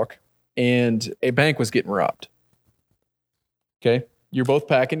sidewalk and a bank was getting robbed, okay, you're both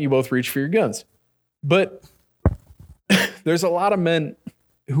packing, you both reach for your guns. But there's a lot of men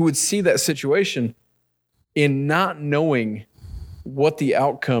who would see that situation in not knowing what the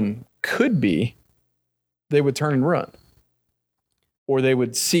outcome could be, they would turn and run. Or they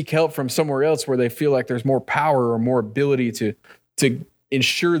would seek help from somewhere else where they feel like there's more power or more ability to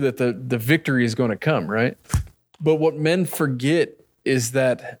ensure that the victory is going to come, right? But what men forget is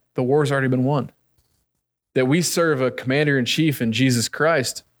that the war's already been won. That we serve a commander-in-chief in Jesus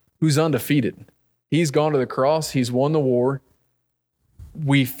Christ who's undefeated. He's gone to the cross. He's won the war.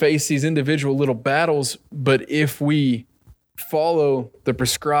 We face these individual little battles, but if we follow the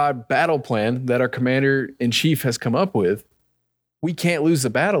prescribed battle plan that our commander-in-chief has come up with, we can't lose the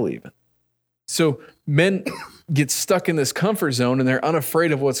battle even. So men get stuck in this comfort zone and they're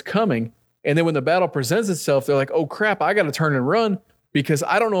unafraid of what's coming. And then when the battle presents itself, they're like, oh crap, I got to turn and run because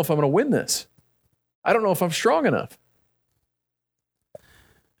I don't know if I'm going to win this. I don't know if I'm strong enough.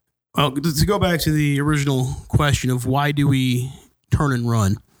 Well, to go back to the original question of why do we turn and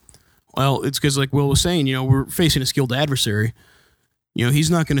run? Well, it's because like Will was saying, we're facing a skilled adversary. He's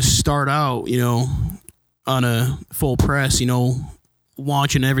not going to start out, on a full press,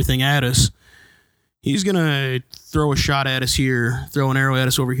 launching everything at us. He's going to throw a shot at us here, throw an arrow at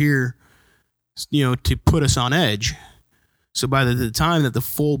us over here, to put us on edge. So by the time that the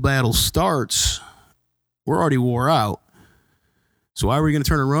full battle starts, we're already wore out. So why are we going to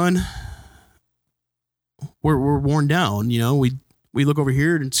turn and run? We're worn down. We look over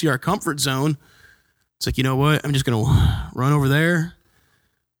here and see our comfort zone. It's like, you know what? I'm just going to run over there.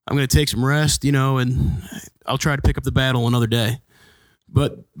 I'm going to take some rest, and I'll try to pick up the battle another day.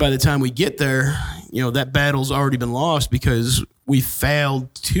 But by the time we get there, that battle's already been lost because we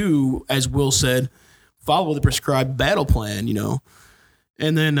failed to, as Will said, follow the prescribed battle plan,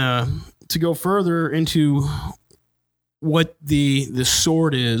 And then to go further into what the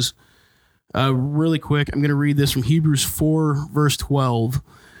sword is, really quick, I'm going to read this from Hebrews 4, verse 12.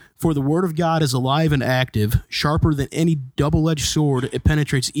 For the word of God is alive and active, sharper than any double-edged sword. It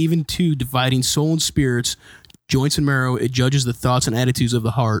penetrates even to dividing soul and spirits, joints and marrow. It judges the thoughts and attitudes of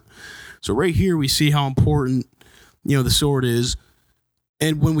the heart. So right here we see how important, the sword is.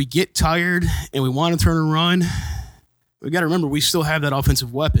 And when we get tired and we want to turn and run, we got to remember we still have that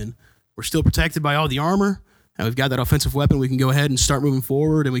offensive weapon. We're still protected by all the armor, and we've got that offensive weapon. We can go ahead and start moving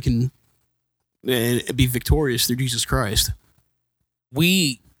forward, and we can be victorious through Jesus Christ.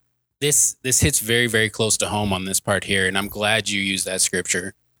 This hits very, very close to home on this part here, and I'm glad you used that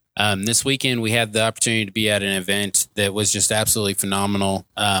scripture. This weekend, we had the opportunity to be at an event that was just absolutely phenomenal.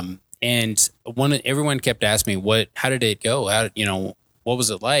 And everyone kept asking me, how did it go? What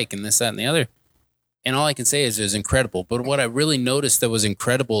was it like? And this, that, and the other. And all I can say is it was incredible. But what I really noticed that was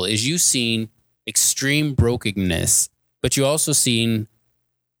incredible is you seen extreme brokenness, but you also seen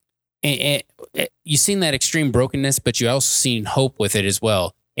that extreme brokenness, but you also seen hope with it as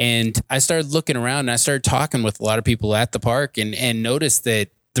well. And I started looking around and I started talking with a lot of people at the park and noticed that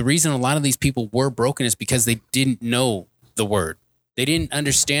the reason a lot of these people were broken is because they didn't know the word. They didn't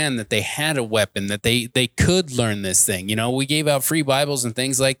understand that they had a weapon, that they could learn this thing. We gave out free Bibles and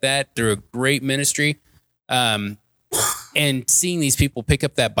things like that through a great ministry. And seeing these people pick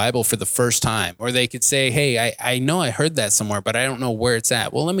up that Bible for the first time, or they could say, hey, I know I heard that somewhere, but I don't know where it's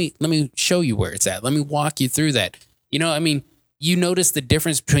at. Well, let me show you where it's at. Let me walk you through that. You notice the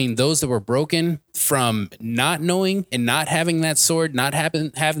difference between those that were broken from not knowing and not having that sword, not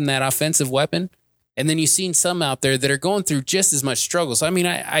having that offensive weapon. And then you've seen some out there that are going through just as much struggle. So,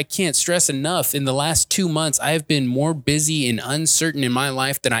 I can't stress enough. In the last 2 months, I have been more busy and uncertain in my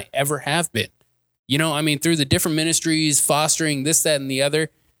life than I ever have been. Through the different ministries, fostering this, that, and the other,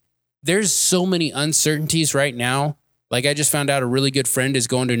 there's so many uncertainties right now. Like I just found out a really good friend is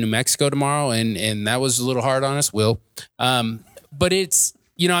going to New Mexico tomorrow, and that was a little hard on us, Will. But it's,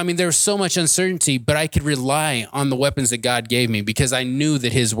 there was so much uncertainty, but I could rely on the weapons that God gave me because I knew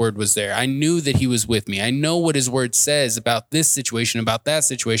that his word was there. I knew that he was with me. I know what his word says about this situation, about that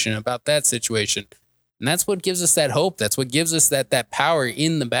situation, about that situation. And that's what gives us that hope. That's what gives us that power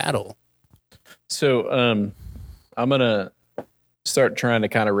in the battle. So I'm going to start trying to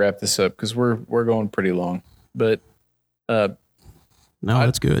kind of wrap this up because we're going pretty long. But No,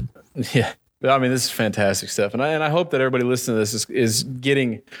 that's good. Yeah. I mean, this is fantastic stuff. And I hope that everybody listening to this is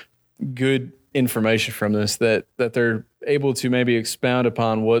getting good information from this, that they're able to maybe expound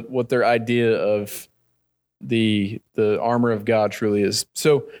upon what their idea of the armor of God truly is.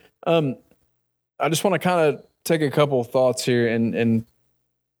 So I just want to kind of take a couple of thoughts here and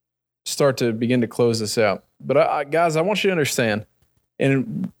start to begin to close this out. But guys, I want you to understand,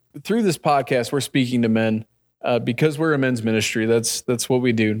 and through this podcast, we're speaking to men because we're a men's ministry. That's what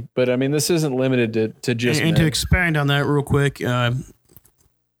we do. But I mean, this isn't limited to just and men. to expand on that real quick,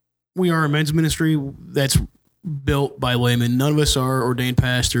 we are a men's ministry that's built by laymen. None of us are ordained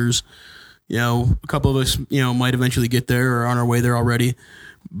pastors. A couple of us, might eventually get there or on our way there already.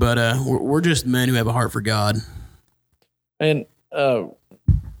 But we're just men who have a heart for God. And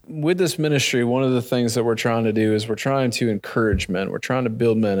with this ministry, one of the things that we're trying to do is we're trying to encourage men. We're trying to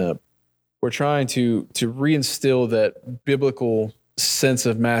build men up. We're trying to reinstill that biblical sense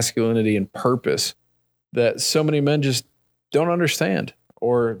of masculinity and purpose that so many men just don't understand,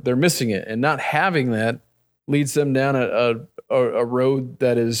 or they're missing it. And not having that leads them down a road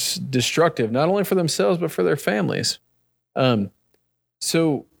that is destructive, not only for themselves, but for their families.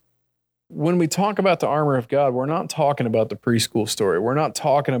 So when we talk about the armor of God, we're not talking about the preschool story. We're not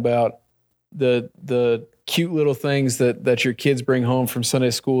talking about the cute little things that your kids bring home from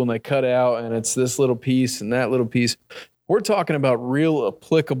Sunday school and they cut out and it's this little piece and that little piece. We're talking about real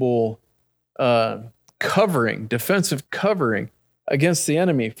applicable covering, defensive covering against the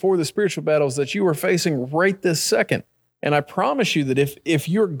enemy for the spiritual battles that you are facing right this second. And I promise you that if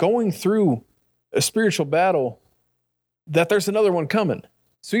you're going through a spiritual battle, that there's another one coming.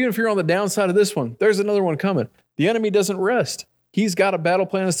 So even if you're on the downside of this one, there's another one coming. The enemy doesn't rest. He's got a battle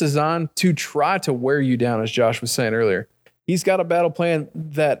plan that's designed to try to wear you down, as Josh was saying earlier. He's got a battle plan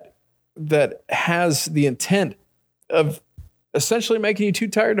that has the intent of essentially making you too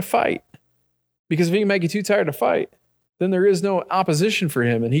tired to fight. Because if he can make you too tired to fight, then there is no opposition for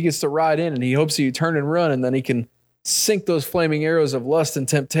him, and he gets to ride in, and he hopes that you turn and run, and then he can sink those flaming arrows of lust and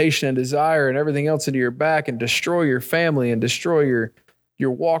temptation and desire and everything else into your back and destroy your family and destroy your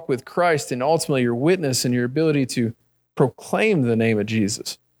walk with Christ and ultimately your witness and your ability to proclaim the name of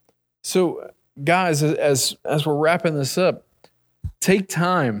Jesus. So guys, as we're wrapping this up, take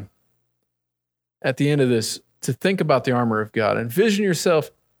time at the end of this to think about the armor of God. Envision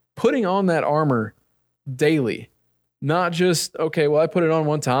yourself putting on that armor daily, not just, okay, well, I put it on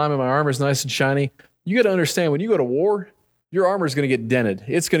one time and my armor's nice and shiny. You got to understand, when you go to war, your armor is going to get dented.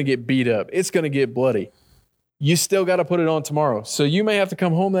 It's going to get beat up. It's going to get bloody. You still got to put it on tomorrow. So you may have to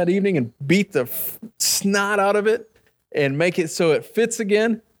come home that evening and beat the snot out of it and make it so it fits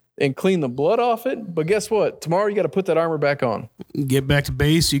again and clean the blood off it. But guess what? Tomorrow you got to put that armor back on. Get back to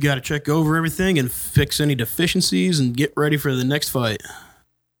base. You got to check over everything and fix any deficiencies and get ready for the next fight.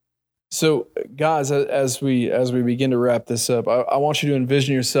 So guys, as we begin to wrap this up, I want you to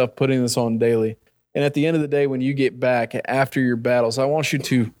envision yourself putting this on daily. And at the end of the day, when you get back after your battles, I want you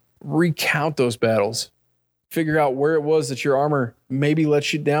to recount those battles. Figure out where it was that your armor maybe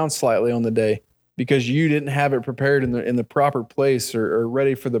let you down slightly on the day because you didn't have it prepared in the proper place or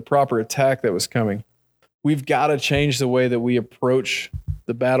ready for the proper attack that was coming. We've got to change the way that we approach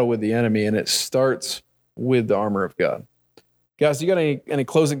the battle with the enemy, and it starts with the armor of God. Guys, you got any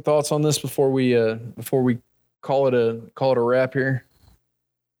closing thoughts on this before we call it a wrap here?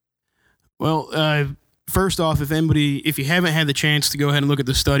 Well, first off, if you haven't had the chance to go ahead and look at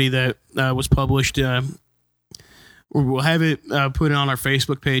the study that was published, we'll have it put on our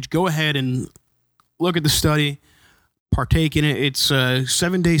Facebook page. Go ahead and look at the study, partake in it. It's a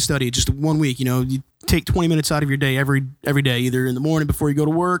 7-day study, just 1 week. You take 20 minutes out of your day every day, either in the morning before you go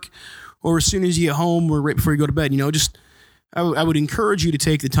to work or as soon as you get home or right before you go to bed. I would encourage you to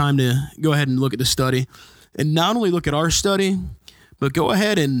take the time to go ahead and look at the study, and not only look at our study, but go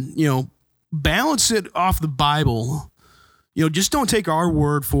ahead and, balance it off the Bible. Just don't take our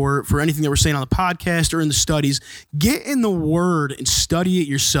word for anything that we're saying on the podcast or in the studies. Get in the Word and study it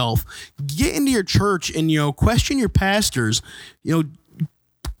yourself. Get into your church and, question your pastors.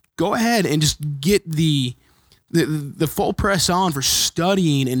 Go ahead and just get the full press on for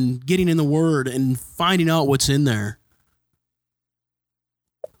studying and getting in the Word and finding out what's in there.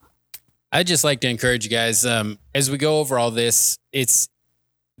 I'd just like to encourage you guys, as we go over all this, it's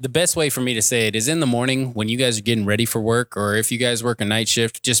the best way for me to say it is in the morning when you guys are getting ready for work, or if you guys work a night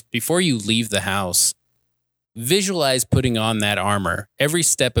shift, just before you leave the house, visualize putting on that armor. Every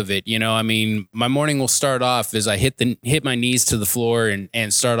step of it, my morning will start off as I hit my knees to the floor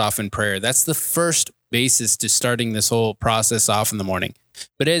and start off in prayer. That's the first basis to starting this whole process off in the morning.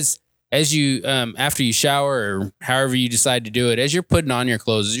 But as as you after you shower or however you decide to do it, as you're putting on your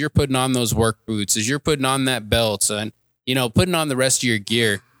clothes, as you're putting on those work boots, as you're putting on that belt, and putting on the rest of your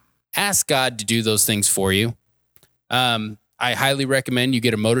gear, ask God to do those things for you. I highly recommend you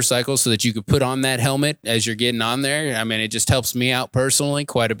get a motorcycle so that you could put on that helmet as you're getting on there. I mean, it just helps me out personally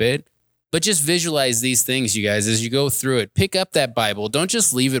quite a bit. But just visualize these things, you guys, as you go through it. Pick up that Bible. Don't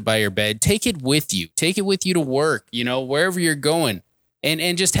just leave it by your bed. Take it with you. Take it with you to work, wherever you're going,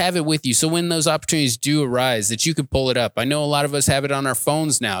 and just have it with you. So when those opportunities do arise, that you can pull it up. I know a lot of us have it on our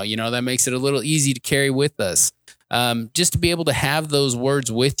phones now. That makes it a little easy to carry with us. Just to be able to have those words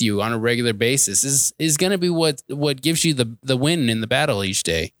with you on a regular basis is going to be what gives you the win in the battle each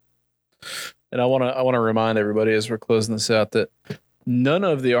day. And I want to remind everybody as we're closing this out that none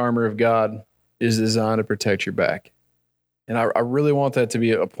of the armor of God is designed to protect your back. And I really want that to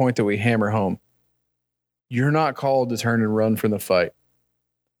be a point that we hammer home. You're not called to turn and run from the fight.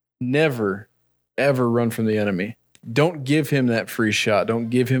 Never, ever run from the enemy. Don't give him that free shot. Don't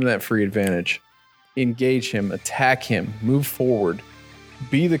give him that free advantage. Engage him, attack him, move forward.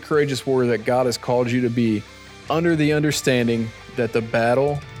 Be the courageous warrior that God has called you to be, under the understanding that the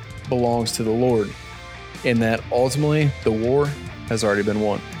battle belongs to the Lord, and that ultimately the war has already been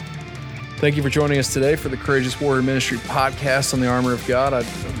won. Thank you for joining us today for the Courageous Warrior Ministry podcast on the armor of God.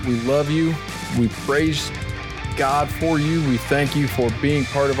 We love you. We praise God for you. We thank you for being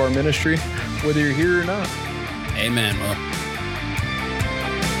part of our ministry, whether you're here or not. Amen. Well,